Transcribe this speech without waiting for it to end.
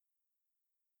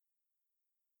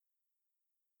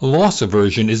Loss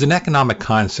aversion is an economic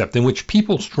concept in which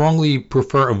people strongly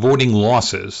prefer avoiding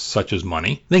losses, such as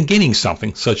money, than gaining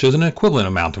something, such as an equivalent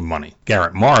amount of money.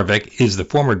 Garrett Moravec is the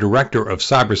former director of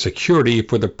cybersecurity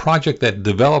for the project that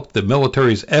developed the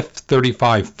military's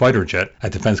F-35 fighter jet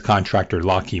at defense contractor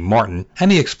Lockheed Martin,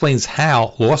 and he explains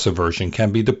how loss aversion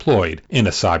can be deployed in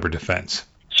a cyber defense.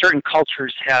 Certain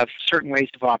cultures have certain ways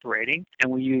of operating,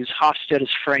 and we use Hofstede's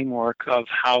framework of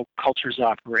how cultures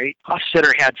operate.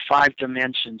 Hofstede had 5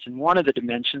 dimensions, and one of the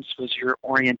dimensions was your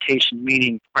orientation,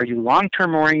 meaning are you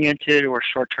long-term oriented or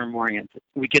short-term oriented?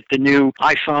 We get the new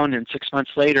iPhone, and 6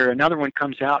 months later, another one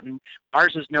comes out, and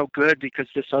ours is no good because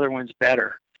this other one's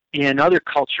better. In other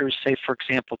cultures, say, for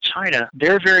example, China,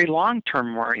 they're very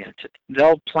long-term oriented.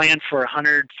 They'll plan for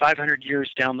 100, 500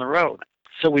 years down the road.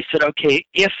 So we said, okay,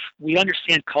 if we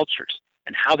understand cultures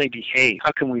and how they behave,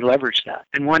 how can we leverage that?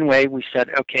 And one way we said,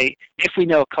 okay, if we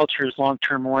know a culture is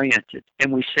long-term oriented,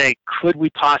 and we say, could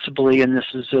we possibly, and this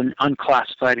is an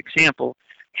unclassified example,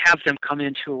 have them come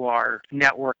into our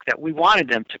network that we wanted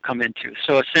them to come into.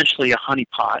 So essentially a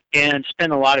honeypot, and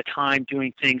spend a lot of time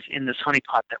doing things in this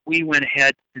honeypot that we went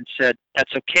ahead and said,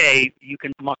 that's okay, you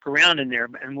can muck around in there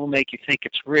and we'll make you think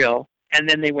it's real. And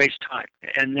then they waste time.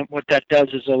 And then what that does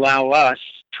is allow us,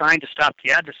 trying to stop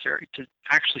the adversary, to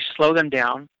actually slow them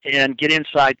down and get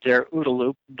inside their OODA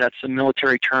loop. That's a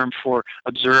military term for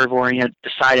observe, orient,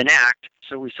 decide, and act.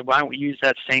 So we said, why don't we use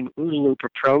that same OODA loop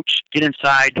approach, get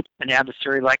inside an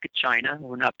adversary like China.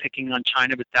 We're not picking on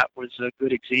China, but that was a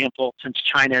good example since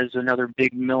China is another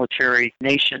big military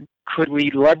nation. Could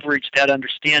we leverage that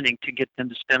understanding to get them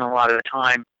to spend a lot of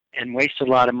time and wasted a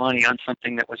lot of money on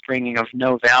something that was bringing of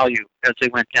no value as they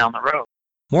went down the road?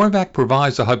 Moravec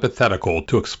provides a hypothetical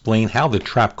to explain how the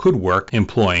trap could work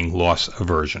employing loss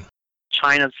aversion.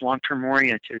 China's long-term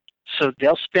oriented, so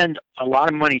they'll spend a lot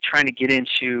of money trying to get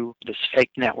into this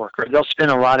fake network, or they'll spend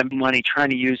a lot of money trying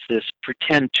to use this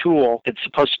pretend tool that's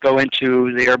supposed to go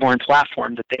into the airborne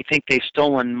platform that they think they've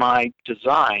stolen my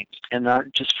designs. And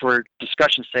just for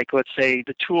discussion's sake, let's say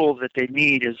the tool that they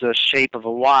need is a shape of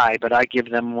a Y, but I give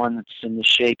them one that's in the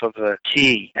shape of a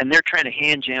T. And they're trying to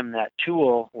hand jam that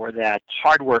tool or that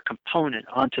hardware component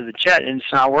onto the jet, and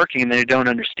it's not working, and they don't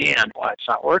understand why it's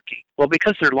not working. Well,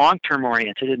 because they're long-term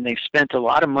oriented and they've spent a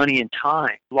lot of money and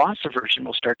time, loss aversion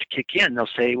will start to kick in. They'll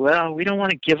say, well, we don't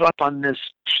want to give up on this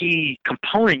T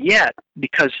component yet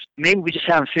because maybe we just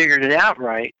haven't figured it out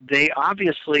right. They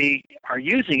obviously are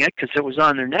using it because it was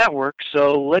on their network,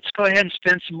 so let's go ahead and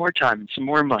spend some more time and some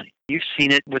more money. You've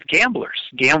seen it with gamblers.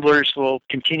 Gamblers will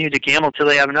continue to gamble till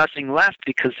they have nothing left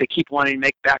because they keep wanting to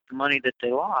make back the money that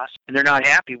they lost, and they're not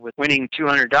happy with winning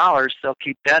 $200. They'll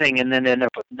keep betting and then end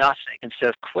up with nothing instead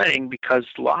of quitting because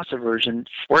loss aversion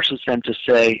forces them to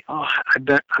say, oh, I'm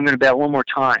going to bet one more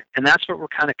time. And that's what we're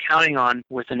kind of counting on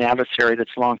with an adversary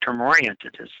that's long-term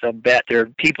oriented, is they'll bet their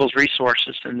people's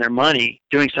resources and their money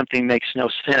doing something makes no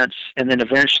sense, and then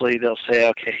eventually they'll say,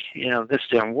 okay, this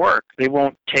didn't work. They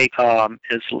won't take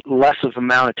as less of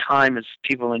amount of time as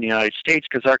people in the United States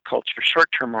because our culture is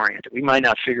short-term oriented. We might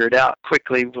not figure it out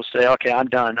quickly. We'll say, okay, I'm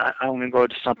done. I'm going to go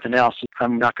to something else.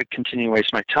 I'm not going to continue to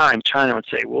waste my time. China would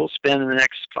say, we'll spend the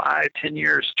next 5, 10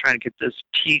 years trying to get this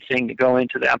T thing to go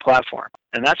into that platform.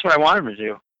 And that's what I want them to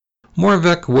do.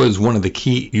 Moravec was one of the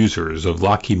key users of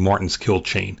Lockheed Martin's Kill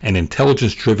Chain, an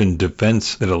intelligence-driven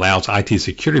defense that allows IT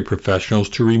security professionals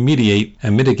to remediate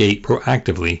and mitigate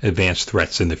proactively advanced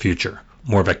threats in the future.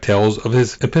 Moravec tells of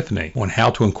his epiphany on how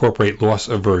to incorporate loss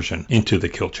aversion into the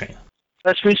kill chain.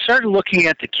 As we started looking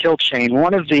at the kill chain,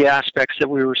 one of the aspects that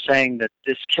we were saying that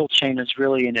this kill chain is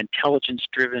really an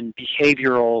intelligence-driven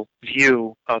behavioral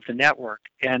view of the network.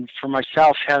 And for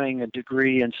myself, having a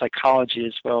degree in psychology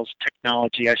as well as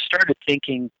technology, I started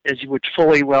thinking, as you would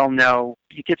fully well know,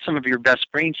 you get some of your best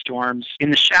brainstorms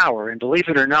in the shower. And believe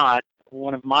it or not,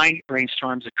 one of my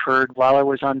brainstorms occurred while I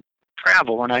was on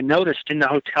travel, and I noticed in the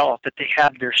hotel that they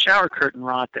had their shower curtain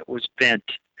rod that was bent.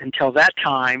 Until that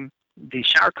time, the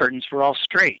shower curtains were all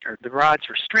straight, or the rods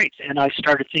were straight. And I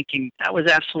started thinking that was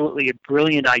absolutely a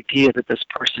brilliant idea that this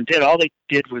person did. All they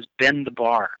did was bend the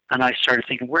bar. And I started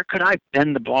thinking, where could I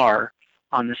bend the bar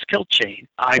on this kill chain?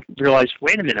 I realized,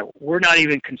 wait a minute, we're not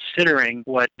even considering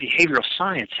what behavioral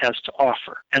science has to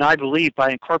offer. And I believe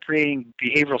by incorporating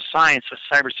behavioral science with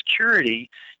cybersecurity,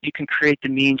 you can create the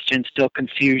means to instill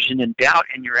confusion and doubt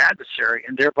in your adversary,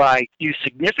 and thereby you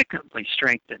significantly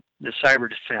strengthen the cyber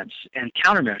defense and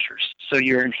countermeasures. So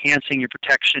you're enhancing your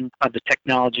protection of the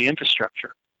technology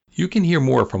infrastructure. You can hear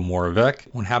more from Moravec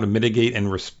on how to mitigate and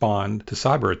respond to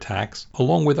cyber attacks,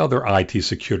 along with other IT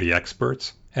security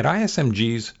experts, at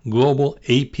ISMG's Global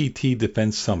APT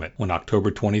Defense Summit on October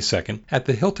 22nd at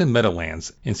the Hilton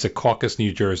Meadowlands in Secaucus,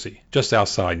 New Jersey, just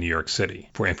outside New York City.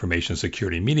 For Information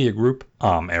Security Media Group,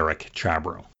 I'm Eric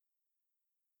Chabrow.